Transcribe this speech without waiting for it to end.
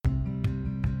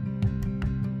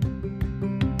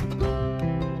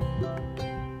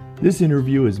This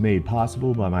interview is made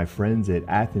possible by my friends at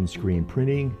Athens Screen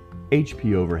Printing,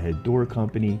 HP Overhead Door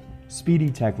Company, Speedy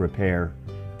Tech Repair,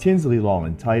 Tinsley Law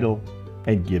and Title,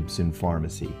 and Gibson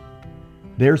Pharmacy.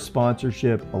 Their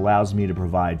sponsorship allows me to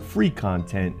provide free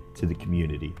content to the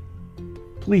community.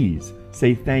 Please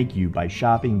say thank you by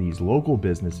shopping these local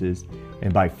businesses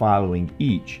and by following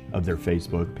each of their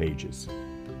Facebook pages.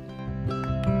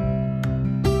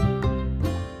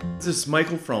 This is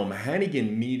Michael from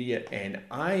Hannigan Media, and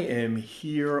I am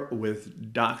here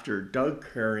with Dr. Doug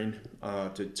Curran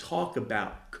to talk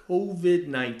about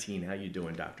COVID-19. How you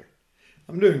doing, Doctor?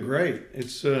 I'm doing great.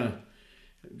 It's a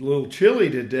little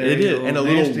chilly today. It is, and a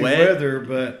little nasty wet weather,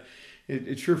 but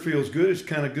it sure feels good. It's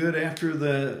kind of good after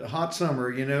the hot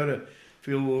summer, to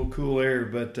feel a little cool air,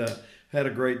 but had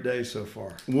a great day so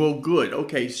far. Well, good.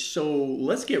 Okay, so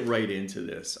let's get right into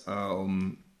this.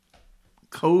 COVID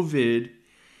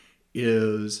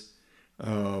is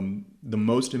the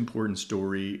most important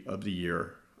story of the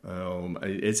year.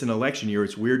 It's an election year.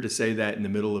 It's weird to say that in the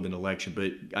middle of an election,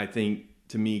 but I think,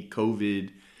 to me,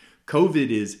 COVID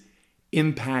is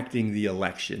impacting the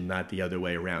election, not the other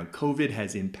way around. COVID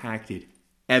has impacted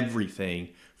everything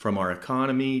from our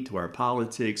economy to our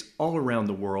politics all around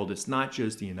the world. It's not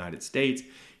just the United States,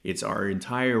 it's our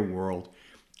entire world.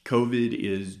 COVID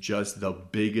is just the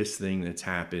biggest thing that's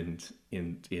happened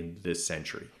in this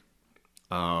century.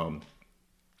 And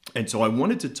so I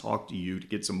wanted to talk to you to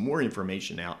get some more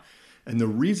information out. And the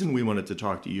reason we wanted to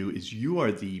talk to you is you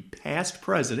are the past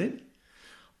president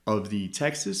of the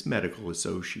Texas Medical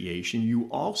Association. You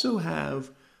also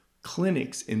have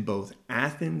clinics in both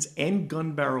Athens and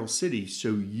Gun Barrel City.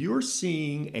 So you're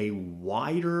seeing a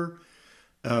wider,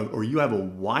 you have a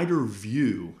wider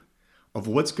view of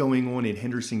what's going on in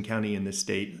Henderson County in the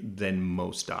state than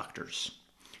most doctors.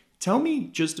 Tell me,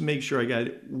 just to make sure I got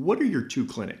it, what are your two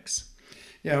clinics?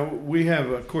 Yeah, we have,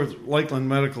 of course, Lakeland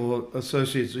Medical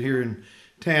Associates here in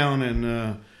town,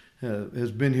 and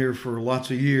has been here for lots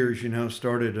of years,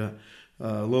 started a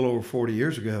little over 40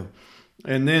 years ago.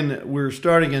 And then we're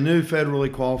starting a new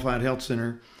federally qualified health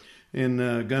center in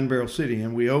Gun Barrel City,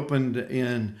 and we opened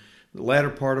in the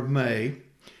latter part of May,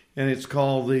 and it's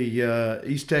called the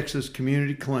East Texas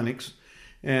Community Clinics.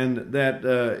 And that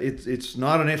it's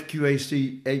not an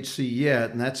FQHC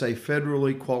yet, and that's a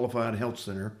federally qualified health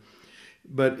center,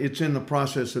 but it's in the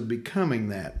process of becoming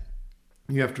that.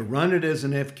 You have to run it as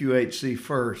an FQHC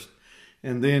first,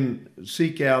 and then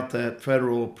seek out that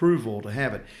federal approval to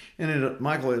have it. And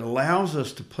Michael, it allows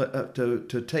us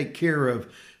to take care of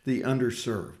the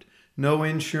underserved. No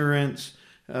insurance,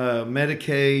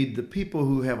 Medicaid, the people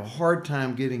who have a hard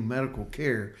time getting medical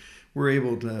care. We're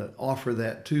able to offer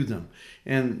that to them.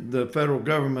 And the federal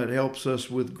government helps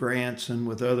us with grants and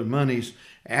with other monies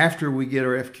after we get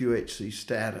our FQHC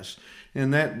status.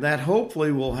 And that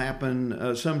hopefully will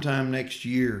happen sometime next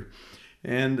year.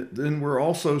 And then we're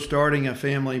also starting a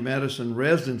family medicine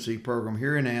residency program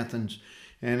here in Athens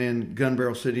and in Gun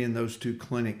Barrel City in those two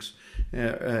clinics.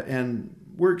 And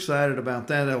we're excited about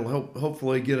that. That'll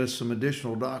hopefully get us some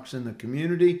additional docs in the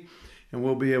community, and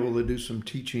we'll be able to do some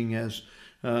teaching as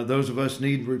those of us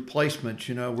need replacements.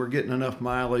 We're getting enough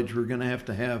mileage. We're going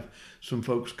to have some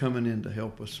folks coming in to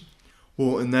help us.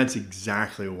 Well, and that's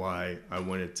exactly why I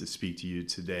wanted to speak to you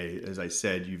today. As I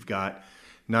said, you've got,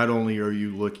 not only are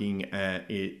you looking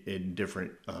at it in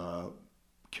different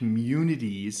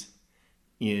communities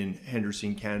in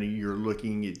Henderson County, you're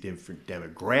looking at different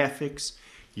demographics.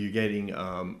 You're getting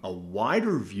a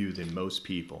wider view than most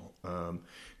people.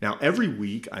 Now, every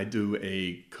week I do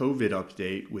a COVID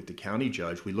update with the county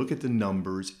judge. We look at the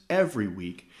numbers every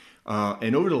week.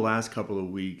 And over the last couple of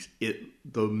weeks,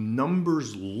 the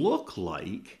numbers look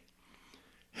like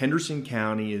Henderson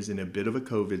County is in a bit of a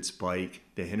COVID spike.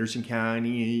 The Henderson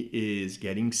County is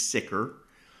getting sicker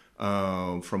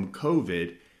from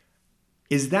COVID.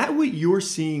 Is that what you're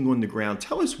seeing on the ground?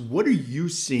 Tell us, what are you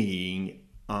seeing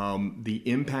the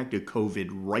impact of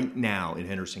COVID right now in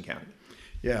Henderson County?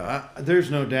 Yeah, there's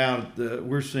no doubt that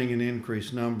we're seeing an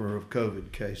increased number of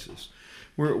COVID cases.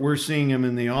 We're seeing them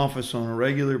in the office on a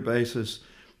regular basis.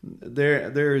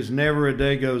 There is never a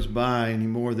day goes by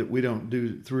anymore that we don't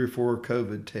do 3 or 4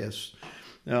 COVID tests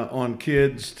on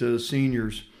kids to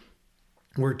seniors.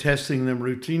 We're testing them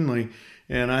routinely,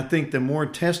 and I think the more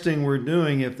testing we're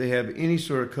doing, if they have any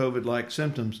sort of COVID-like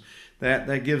symptoms,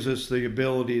 that gives us the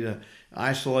ability to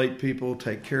isolate people,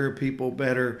 take care of people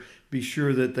better, be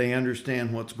sure that they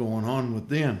understand what's going on with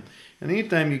them. And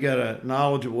anytime you got a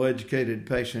knowledgeable, educated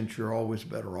patient, you're always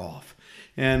better off.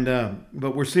 And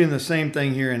but we're seeing the same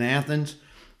thing here in Athens.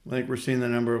 I think we're seeing the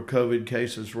number of COVID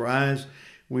cases rise.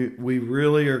 We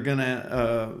really are going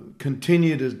to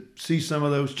continue to see some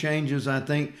of those changes, I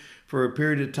think, for a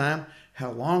period of time.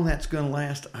 How long that's going to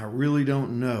last, I really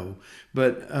don't know.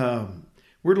 But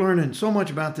we're learning so much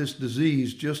about this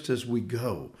disease just as we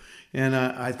go. And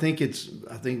I think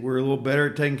we're a little better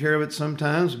at taking care of it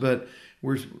sometimes, but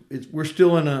we're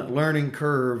still in a learning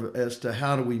curve as to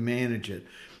how do we manage it.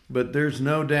 But there's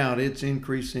no doubt it's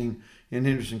increasing in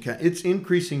Henderson County. It's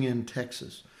increasing in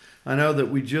Texas. I know that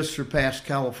we just surpassed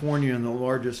California in the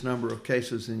largest number of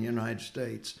cases in the United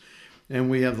States, and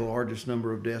we have the largest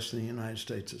number of deaths in the United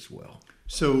States as well.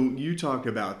 So you talk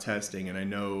about testing, and I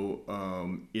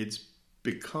know it's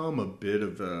become a bit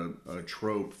of a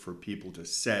trope for people to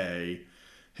say,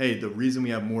 hey, the reason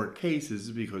we have more cases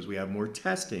is because we have more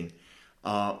testing.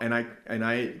 And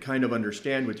I kind of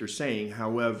understand what you're saying.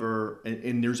 However,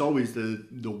 and there's always the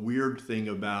weird thing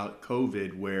about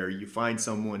COVID where you find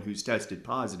someone who's tested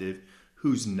positive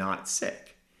who's not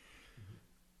sick.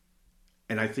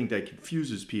 And I think that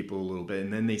confuses people a little bit.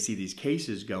 And then they see these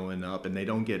cases going up and they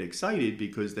don't get excited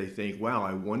because they think, wow,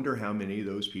 I wonder how many of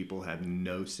those people have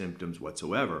no symptoms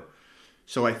whatsoever.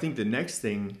 So I think the next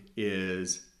thing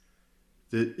is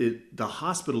the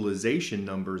hospitalization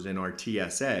numbers in our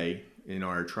TSA, in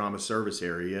our trauma service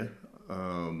area,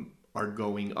 are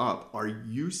going up. Are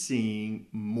you seeing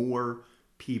more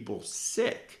people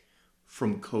sick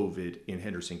from COVID in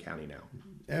Henderson County now?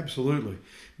 Absolutely.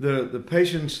 The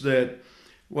patients that,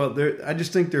 well, I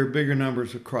just think there are bigger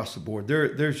numbers across the board.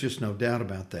 There's just no doubt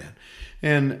about that.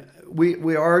 And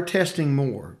we are testing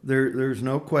more. There's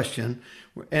no question.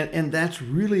 And that's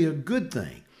really a good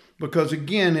thing. Because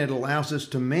again, it allows us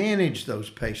to manage those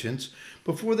patients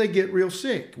before they get real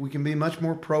sick. We can be much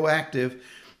more proactive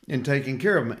in taking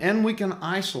care of them. And we can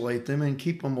isolate them and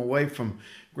keep them away from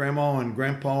grandma and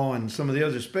grandpa and some of the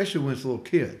others, especially when it's little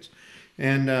kids.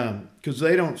 And because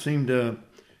they don't seem to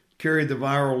carry the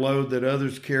viral load that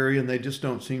others carry, and they just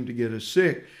don't seem to get as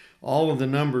sick. All of the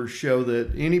numbers show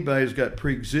that anybody who's got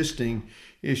pre-existing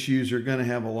issues are going to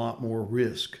have a lot more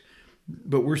risk.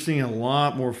 But we're seeing a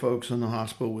lot more folks in the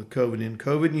hospital with COVID in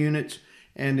COVID units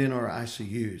and in our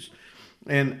ICUs.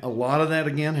 And a lot of that,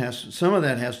 again, some of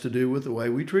that has to do with the way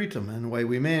we treat them and the way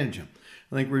we manage them.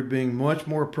 I think we're being much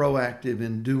more proactive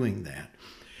in doing that.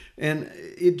 And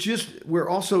we're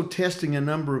also testing a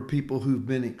number of people who've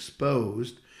been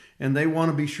exposed, and they want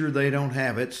to be sure they don't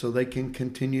have it so they can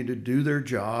continue to do their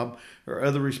job or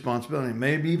other responsibility. It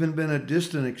may have even been a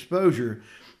distant exposure,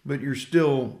 but you're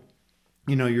still,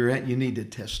 you need to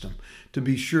test them to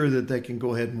be sure that they can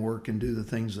go ahead and work and do the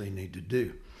things they need to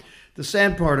do. The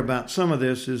sad part about some of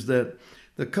this is that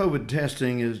the COVID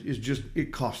testing is just,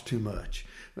 it costs too much.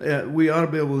 We ought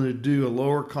to be able to do a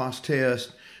lower cost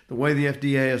test. The way the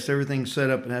FDA has everything set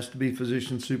up, it has to be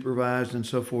physician supervised and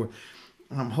so forth.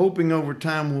 I'm hoping over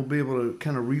time we'll be able to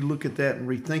kind of relook at that and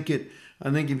rethink it.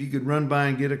 I think if you could run by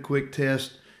and get a quick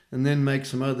test and then make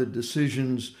some other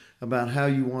decisions about how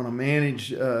you want to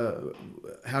manage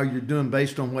how you're doing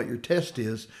based on what your test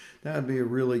is, that would be a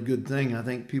really good thing. I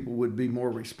think people would be more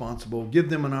responsible. Give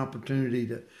them an opportunity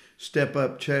to step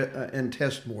up and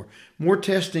test more. More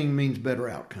testing means better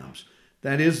outcomes.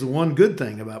 That is the one good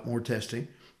thing about more testing.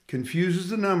 Confuses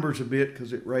the numbers a bit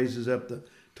because it raises up the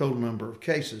total number of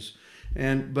cases.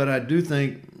 But I do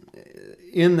think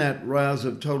in that rise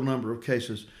of total number of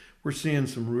cases, we're seeing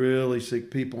some really sick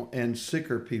people and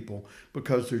sicker people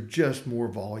because there's just more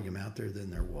volume out there than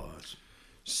there was.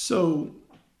 So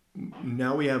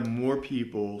now we have more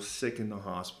people sick in the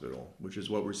hospital, which is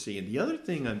what we're seeing. The other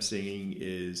thing I'm seeing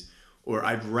is, or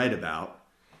I've read about,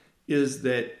 is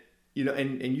that,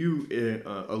 and you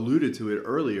alluded to it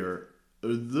earlier,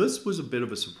 this was a bit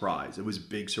of a surprise. It was a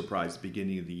big surprise at the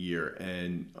beginning of the year.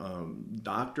 And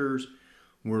doctors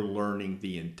were learning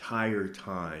the entire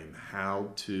time how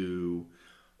to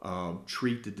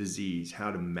treat the disease,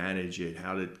 how to manage it,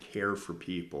 how to care for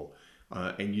people.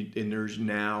 And there's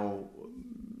now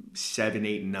 7,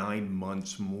 8, 9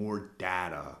 months more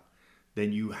data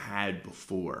than you had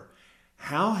before.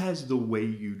 How has the way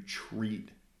you treat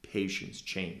patients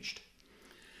changed?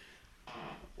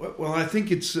 Well, I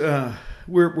think it's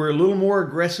we're a little more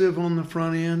aggressive on the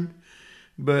front end,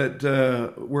 but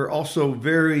we're also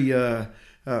very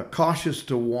cautious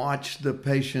to watch the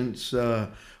patient's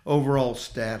overall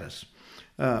status.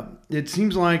 It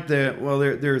seems like there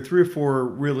are 3 or 4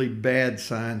 really bad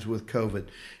signs with COVID.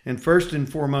 And first and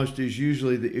foremost is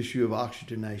usually the issue of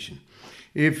oxygenation.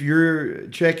 If you're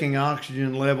checking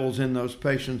oxygen levels in those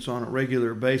patients on a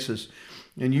regular basis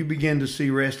and you begin to see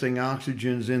resting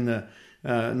oxygens in the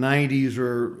 90s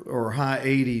or high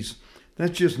 80s,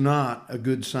 that's just not a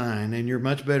good sign. And you're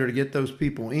much better to get those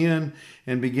people in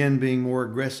and begin being more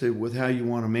aggressive with how you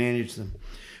want to manage them.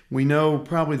 We know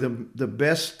probably the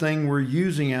best thing we're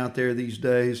using out there these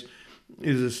days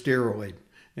is a steroid.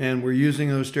 And we're using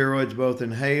those steroids both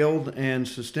inhaled and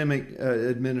systemic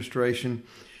administration.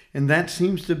 And that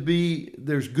seems to be,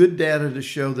 there's good data to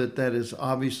show that that is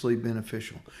obviously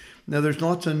beneficial. Now, there's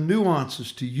lots of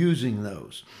nuances to using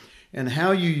those. And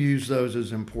how you use those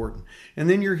is important. And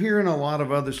then you're hearing a lot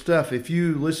of other stuff. If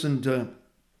you listen to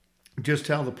just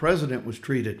how the president was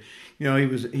treated,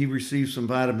 he received some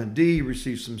vitamin D, he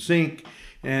received some zinc,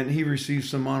 and he received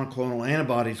some monoclonal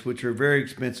antibodies, which are very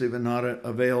expensive and not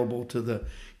available to the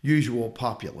usual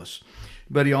populace.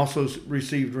 But he also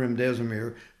received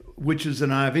remdesivir, which is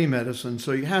an IV medicine,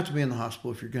 so you have to be in the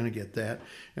hospital if you're going to get that.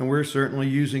 And we're certainly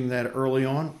using that early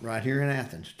on right here in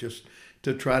Athens, just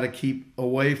to try to keep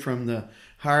away from the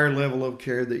higher level of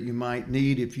care that you might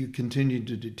need if you continue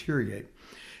to deteriorate.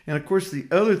 And of course, the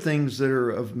other things that are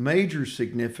of major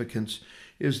significance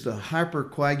is the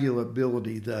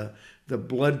hypercoagulability, the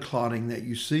blood clotting that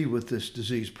you see with this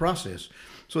disease process.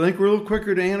 So I think we're a little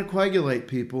quicker to anticoagulate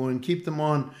people and keep them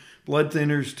on blood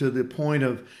thinners to the point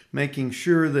of making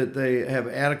sure that they have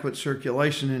adequate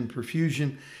circulation and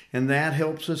perfusion. And that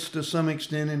helps us to some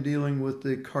extent in dealing with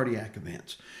the cardiac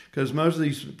events. Because most of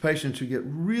these patients who get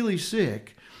really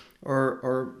sick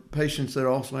are patients that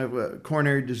also have a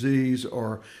coronary disease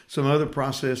or some other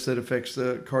process that affects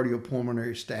the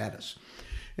cardiopulmonary status.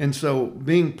 And so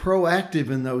being proactive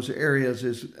in those areas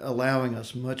is allowing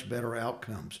us much better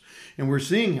outcomes. And we're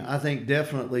seeing, I think,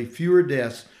 definitely fewer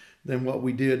deaths than what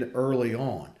we did early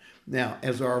on. Now,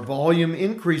 as our volume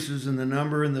increases in the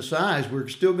number and the size, we're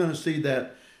still going to see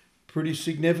that pretty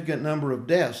significant number of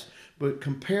deaths. But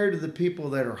compared to the people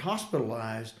that are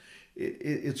hospitalized,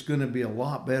 it's going to be a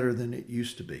lot better than it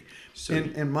used to be. So,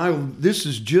 this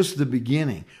is just the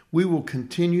beginning. We will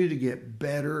continue to get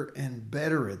better and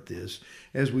better at this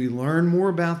as we learn more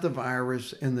about the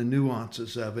virus and the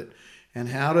nuances of it and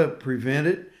how to prevent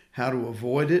it, how to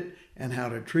avoid it, and how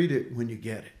to treat it when you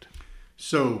get it.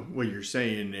 So what you're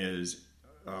saying is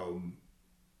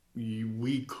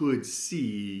we could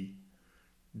see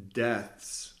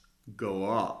deaths go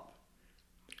up,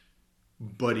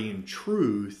 but in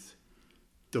truth,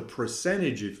 the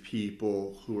percentage of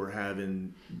people who are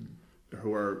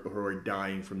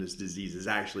dying from this disease is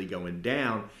actually going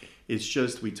down. It's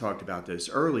just, we talked about this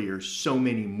earlier, so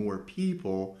many more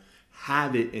people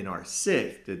have it and are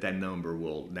sick that number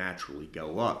will naturally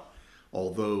go up.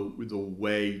 Although the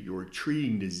way you're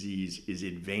treating disease is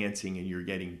advancing and you're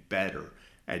getting better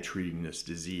at treating this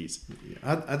disease.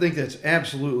 I think that's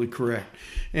absolutely correct.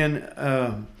 And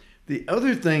the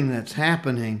other thing that's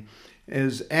happening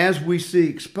is as we see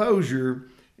exposure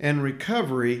and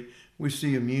recovery, we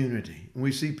see immunity.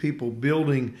 We see people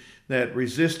building that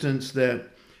resistance that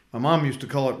my mom used to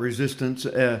call it resistance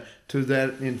to that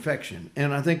infection.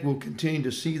 And I think we'll continue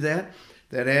to see that.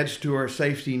 That adds to our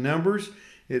safety numbers.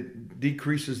 It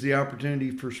decreases the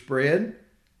opportunity for spread.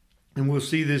 And we'll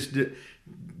see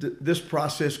this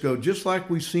process go just like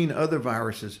we've seen other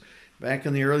viruses. Back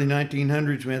in the early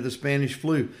 1900s, we had the Spanish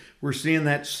flu. We're seeing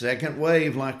that second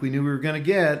wave like we knew we were going to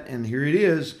get, and here it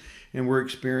is, and we're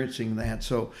experiencing that.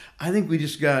 So I think we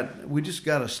just got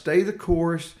to stay the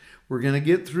course. We're going to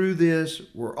get through this.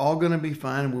 We're all going to be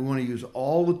fine, and we want to use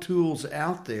all the tools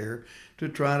out there to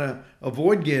try to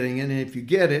avoid getting it. And if you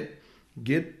get it,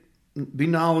 be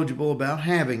knowledgeable about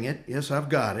having it. Yes, I've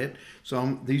got it.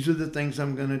 So these are the things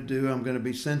I'm going to do. I'm going to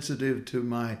be sensitive to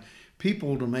my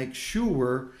people to make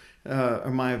sure, or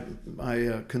my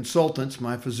consultants,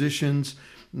 my physicians,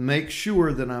 make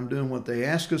sure that I'm doing what they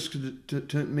ask us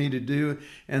me to do,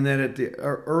 and that at the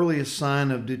earliest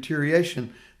sign of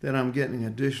deterioration, that I'm getting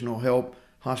additional help,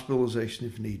 hospitalization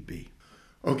if need be.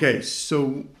 Okay,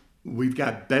 so we've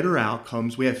got better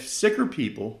outcomes. We have sicker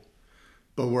people,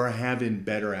 but we're having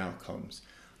better outcomes.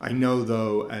 I know,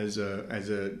 though, as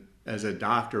a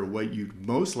doctor, what you'd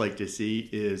most like to see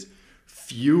is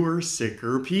fewer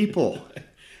sicker people.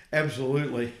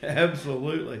 Absolutely.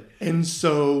 And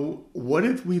so what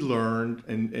if we learned,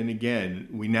 and again,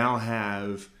 we now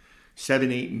have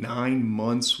 7, 8, 9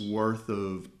 months worth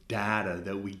of data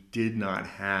that we did not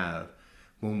have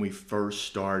when we first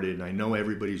started. And I know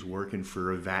everybody's working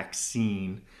for a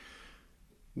vaccine.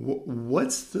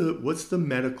 What's the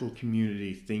medical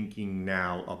community thinking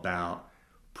now about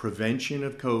prevention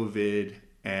of COVID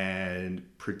and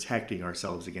protecting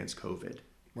ourselves against COVID?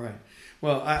 Right.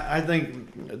 Well, I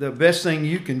think the best thing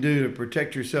you can do to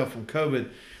protect yourself from COVID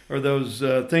are those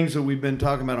things that we've been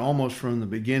talking about almost from the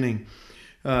beginning.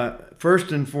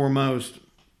 First and foremost,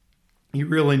 you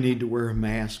really need to wear a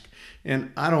mask.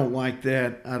 And I don't like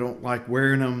that. I don't like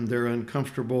wearing them. They're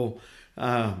uncomfortable.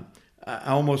 I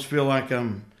almost feel like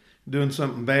I'm doing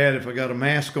something bad if I got a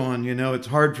mask on. It's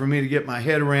hard for me to get my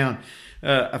head around.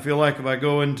 I feel like if I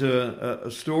go into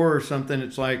a store or something,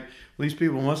 it's like these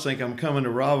people must think I'm coming to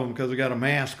rob them because I got a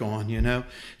mask on.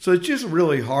 So it's just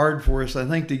really hard for us, I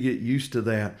think, to get used to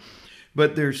that.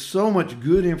 But there's so much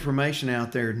good information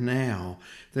out there now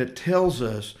that tells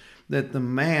us that the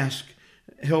mask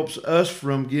helps us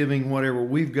from giving whatever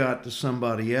we've got to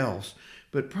somebody else.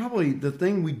 But probably the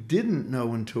thing we didn't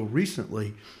know until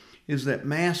recently is that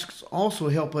masks also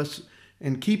help us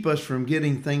and keep us from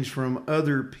getting things from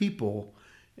other people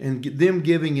and them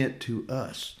giving it to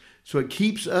us. So it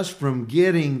keeps us from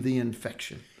getting the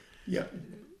infection. Yeah.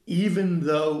 Even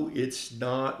though it's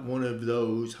not one of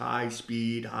those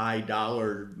high-speed,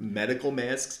 high-dollar medical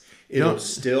masks, it'll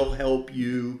still help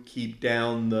you keep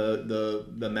down the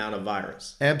amount of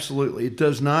virus. Absolutely. It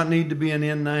does not need to be an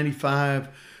N95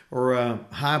 or a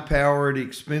high-powered,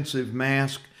 expensive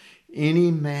mask.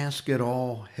 Any mask at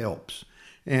all helps.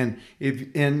 And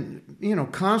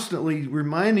constantly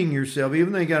reminding yourself,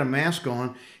 even though you got a mask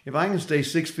on, if I can stay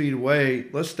 6 feet away,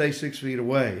 let's stay 6 feet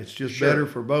away. It's just better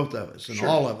for both of us and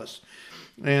all of us.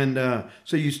 And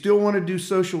so you still want to do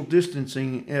social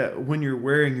distancing when you're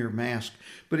wearing your mask,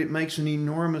 but it makes an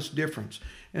enormous difference.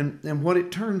 And what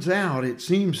it turns out, it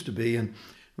seems to be, and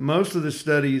most of the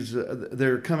studies that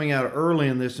are coming out early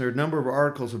in this, there are a number of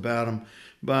articles about them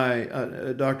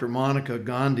by Dr. Monica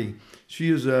Gandhi. She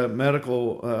is a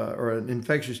medical or an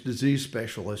infectious disease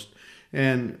specialist,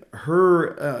 and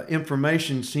her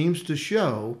information seems to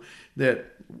show that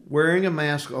wearing a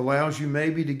mask allows you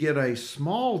maybe to get a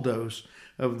small dose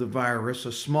of the virus,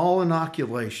 a small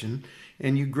inoculation,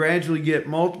 and you gradually get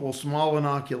multiple small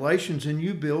inoculations and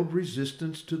you build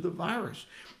resistance to the virus.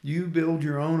 You build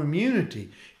your own immunity.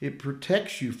 It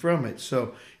protects you from it.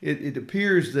 So it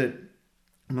appears that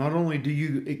not only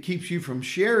it keeps you from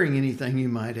sharing anything you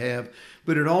might have,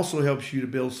 but it also helps you to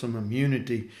build some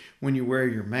immunity when you wear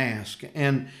your mask.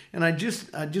 And I just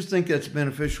think that's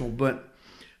beneficial. But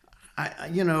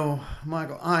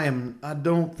Michael, I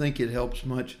don't think it helps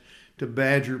much to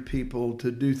badger people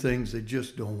to do things they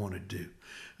just don't want to do.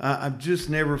 I've just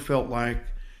never felt like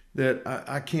that.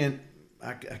 I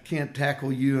can't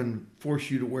tackle you and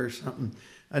force you to wear something.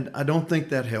 I don't think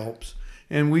that helps.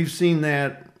 And we've seen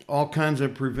that all kinds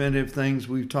of preventive things.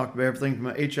 We've talked about everything from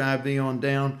HIV on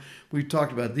down. We've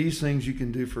talked about these things you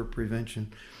can do for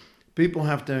prevention. People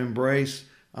have to embrace,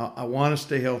 I want to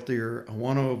stay healthier. I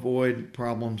want to avoid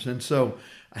problems. And so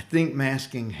I think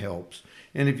masking helps.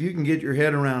 And if you can get your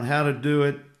head around how to do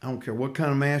it, I don't care what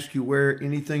kind of mask you wear,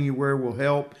 anything you wear will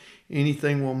help.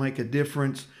 Anything will make a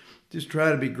difference. Just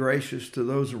try to be gracious to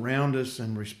those around us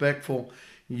and respectful.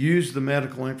 Use the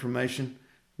medical information,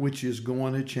 which is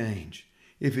going to change.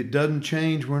 If it doesn't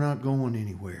change, we're not going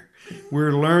anywhere.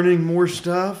 We're learning more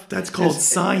stuff. That's called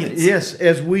science. Yes,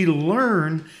 as we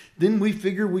learn, then we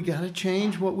figure we got to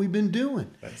change what we've been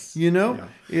doing.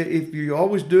 If you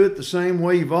always do it the same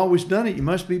way you've always done it, you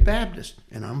must be Baptist.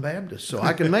 And I'm Baptist, so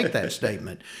I can make that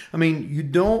statement. I mean, you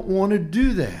don't want to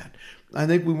do that. I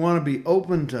think we want to be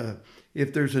open to,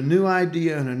 if there's a new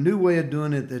idea and a new way of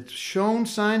doing it that's shown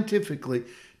scientifically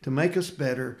to make us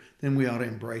better, then we ought to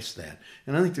embrace that.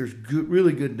 And I think there's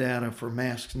really good data for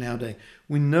masks nowadays.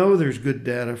 We know there's good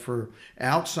data for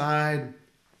outside,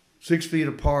 6 feet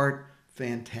apart,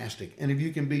 fantastic. And if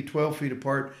you can be 12 feet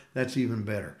apart, that's even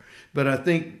better. But I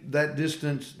think that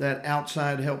distance, that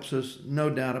outside helps us, no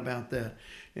doubt about that.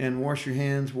 And wash your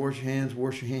hands, wash your hands,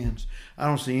 wash your hands. I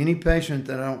don't see any patient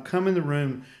that I don't come in the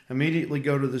room, immediately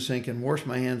go to the sink and wash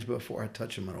my hands before I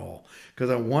touch them at all. Because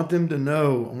I want them to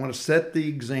know, I want to set the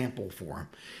example for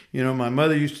them. My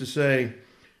mother used to say,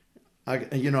 I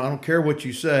don't care what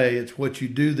you say, it's what you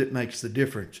do that makes the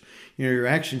difference. Your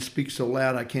action speaks so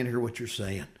loud, I can't hear what you're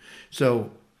saying. So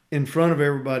in front of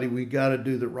everybody, we got to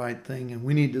do the right thing, and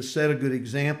we need to set a good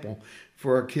example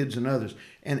for our kids and others.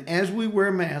 And as we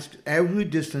wear masks, as we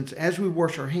distance, as we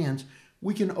wash our hands,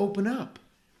 we can open up.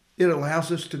 It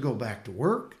allows us to go back to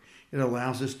work. It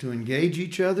allows us to engage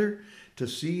each other, to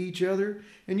see each other.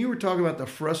 And you were talking about the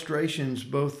frustrations,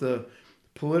 both the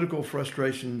political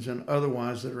frustrations and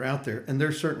otherwise that are out there, and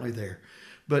they're certainly there.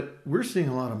 But we're seeing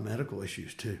a lot of medical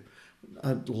issues too,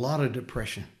 a lot of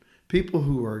depression. People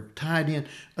who are tied in,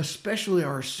 especially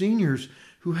our seniors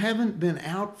who haven't been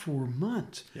out for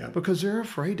months because they're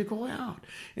afraid to go out,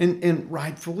 and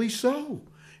rightfully so.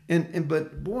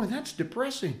 But boy, that's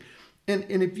depressing. And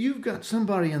if you've got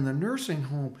somebody in the nursing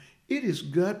home, it is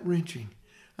gut wrenching.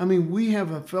 I mean, we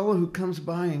have a fellow who comes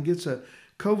by and gets a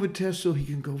COVID test so he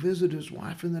can go visit his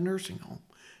wife in the nursing home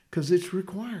because it's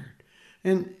required.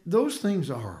 And those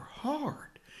things are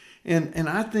hard. And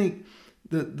I think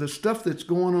the stuff that's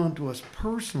going on to us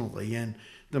personally and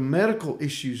the medical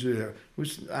issues there,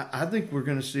 I think we're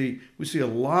going to see a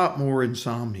lot more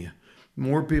insomnia.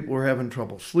 More people are having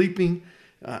trouble sleeping.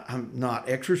 I'm not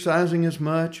exercising as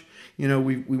much.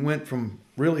 We went from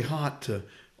really hot to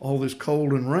all this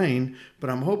cold and rain, but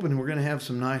I'm hoping we're going to have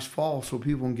some nice fall so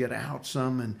people can get out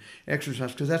some and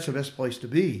exercise, because that's the best place to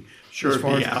be. Sure, as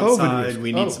far be as outside. COVID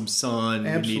We need some sun.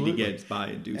 absolutely. We need to get by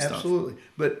and do stuff. Absolutely.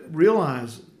 But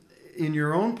realize in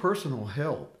your own personal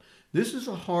health, this is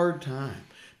a hard time.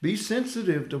 Be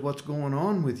sensitive to what's going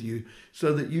on with you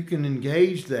so that you can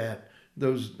engage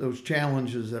those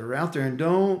challenges that are out there, and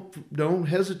don't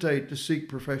hesitate to seek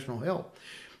professional help.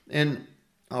 And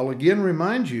I'll again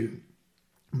remind you,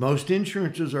 most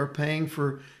insurances are paying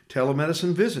for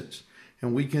telemedicine visits,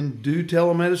 and we can do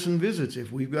telemedicine visits. If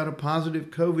we've got a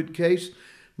positive COVID case,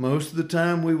 most of the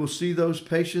time we will see those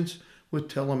patients with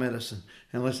telemedicine,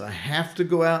 unless I have to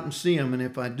go out and see them. And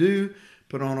if I do,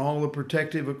 put on all the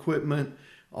protective equipment,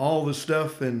 all the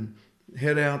stuff, and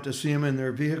head out to see them in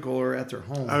their vehicle or at their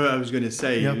home. I was going to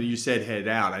say, Yep. you said head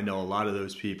out. I know a lot of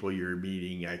those people you're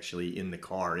meeting actually in the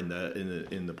car, in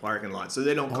the parking lot, so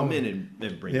they don't come in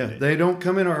and bring it in. They don't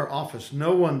come in our office.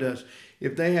 No one does.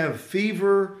 If they have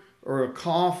fever or a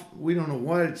cough, we don't know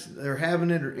what they're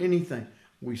having it or anything.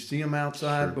 We see them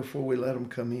outside before we let them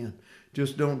come in.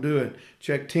 Just don't do it.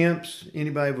 Check temps,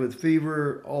 anybody with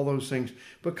fever, all those things,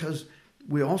 because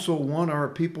we also want our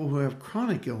people who have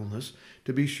chronic illness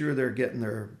to be sure they're getting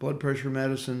their blood pressure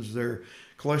medicines, their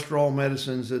cholesterol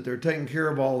medicines, that they're taking care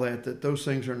of all that those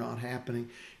things are not happening,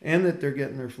 and that they're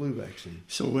getting their flu vaccine.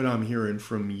 So what I'm hearing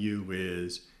from you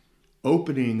is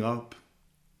opening up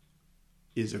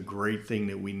is a great thing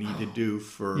that we need to do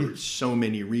for so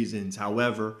many reasons.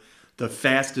 However, the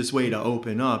fastest way to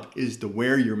open up is to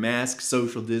wear your mask,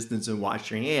 social distance, and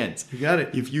wash your hands. You got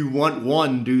it. If you want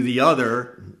one, do the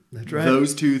other. That's right.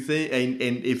 Those two things,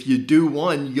 and if you do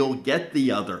one, you'll get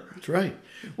the other. That's right.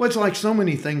 Well, it's like so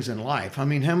many things in life. I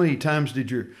mean, how many times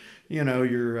did your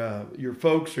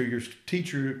folks or your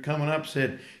teacher coming up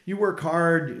said, you work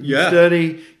hard, you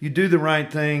study, you do the right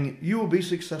thing, you will be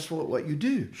successful at what you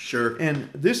do. Sure. And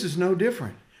this is no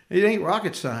different. It ain't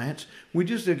rocket science. We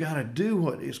just have got to do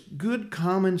what is good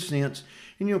common sense.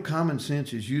 And, common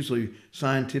sense is usually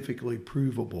scientifically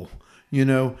provable.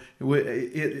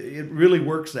 It really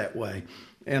works that way.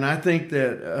 And I think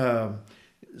that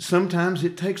sometimes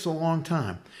it takes a long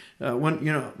time.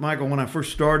 Michael, when I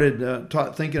first started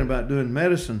thinking about doing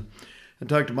medicine, I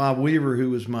talked to Bob Weaver, who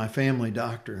was my family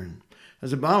doctor. And I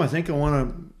said, Bob, I think I want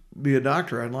to be a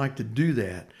doctor. I'd like to do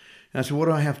that. And I said, what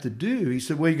do I have to do? He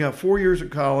said, well, you got 4 years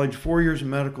at college, 4 years in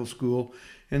medical school,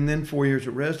 and then 4 years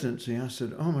at residency. I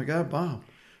said, oh my God, Bob,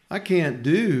 I can't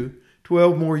do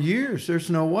 12 more years. There's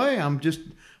no way. I'm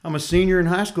a senior in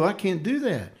high school. I can't do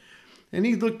that. And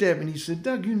he looked at me and he said,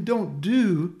 Doug, you don't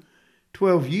do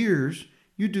 12 years.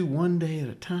 You do one day at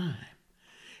a time.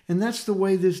 And that's the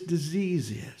way this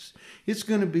disease is. It's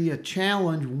going to be a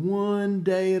challenge one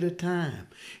day at a time.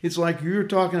 It's like you were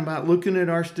talking about looking at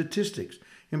our statistics.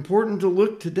 Important to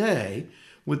look today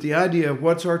with the idea of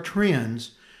what's our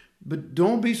trends, but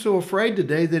don't be so afraid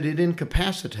today that it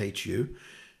incapacitates you.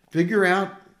 Figure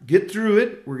out, get through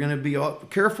it. We're going to be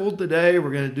careful today.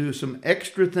 We're going to do some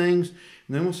extra things,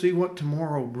 and then we'll see what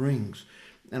tomorrow brings.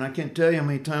 And I can't tell you how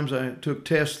many times I took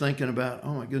tests thinking about,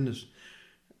 oh my goodness,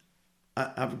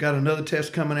 I've got another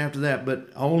test coming after that, but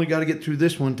I only got to get through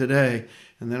this one today,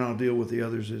 and then I'll deal with the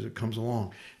others as it comes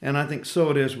along. And I think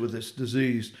so it is with this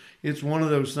disease. It's one of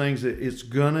those things that it's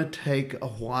going to take a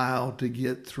while to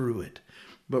get through it,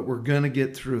 but we're going to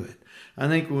get through it. I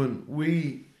think when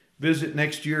we visit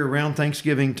next year around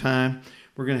Thanksgiving time,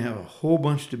 we're going to have a whole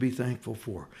bunch to be thankful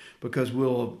for, because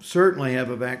we'll certainly have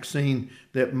a vaccine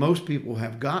that most people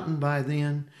have gotten by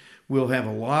then. We'll have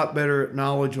a lot better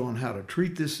knowledge on how to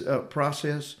treat this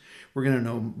process. We're going to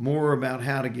know more about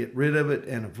how to get rid of it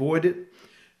and avoid it.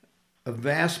 A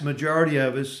vast majority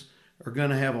of us are going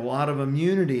to have a lot of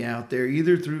immunity out there,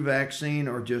 either through vaccine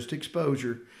or just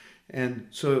exposure. And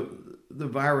so the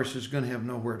virus is going to have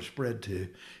nowhere to spread to.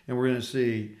 And we're going to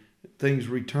see things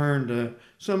return to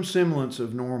some semblance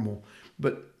of normal.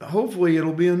 But hopefully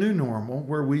it'll be a new normal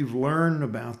where we've learned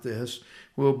about this.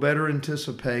 We'll better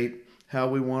anticipate how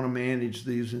we want to manage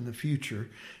these in the future.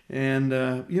 And,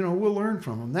 we'll learn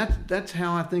from them. That's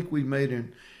how I think we've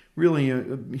made really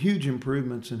huge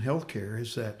improvements in healthcare,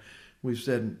 is that we've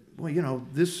said, well,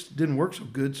 this didn't work so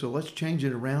good, so let's change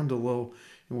it around a little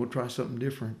and we'll try something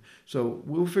different. So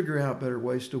we'll figure out better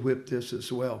ways to whip this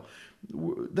as well.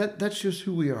 That's just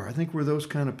who we are. I think we're those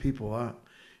kind of people. I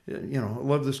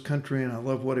love this country, and I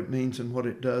love what it means and what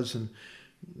it does. And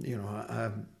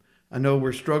I know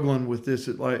we're struggling with this.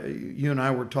 Like you and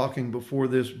I were talking before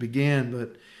this began,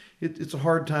 but it's a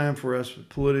hard time for us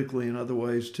politically and other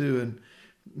ways too.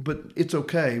 But it's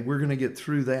okay. We're going to get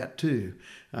through that too.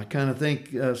 I kind of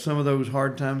think some of those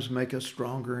hard times make us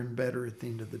stronger and better at the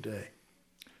end of the day.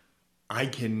 I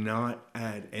cannot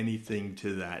add anything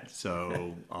to that.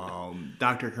 So,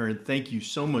 Dr. Curran, thank you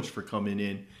so much for coming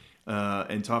in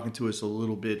and talking to us a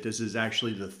little bit. This is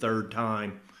actually the third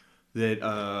time that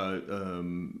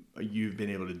you've been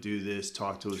able to do this,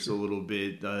 talk to us a little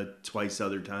bit. The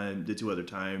two other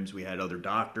times we had other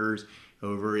doctors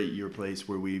over at your place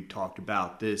where we talked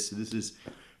about this. So this is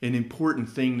an important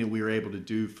thing that we were able to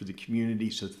do for the community.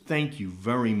 So thank you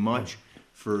very much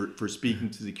for speaking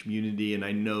to the community. And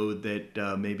I know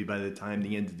that maybe by the time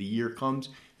the end of the year comes,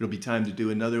 it'll be time to do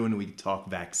another one and we can talk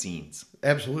vaccines.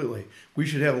 Absolutely. We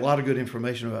should have a lot of good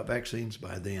information about vaccines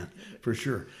by then, for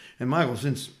sure. And Michael,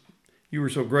 since you were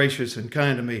so gracious and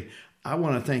kind to me, I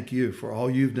want to thank you for all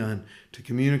you've done to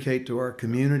communicate to our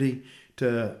community,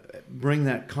 to bring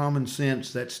that common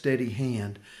sense, that steady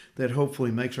hand that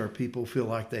hopefully makes our people feel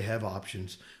like they have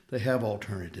options, they have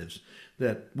alternatives,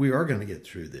 that we are going to get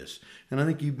through this. And I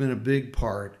think you've been a big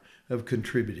part of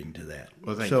contributing to that.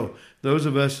 Well, thank you. Those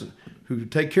of us who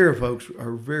take care of folks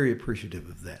are very appreciative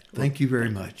of that. Thank you very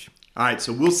much. All right,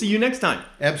 so we'll see you next time.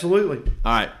 Absolutely.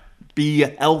 All right. Be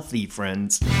healthy,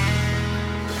 friends.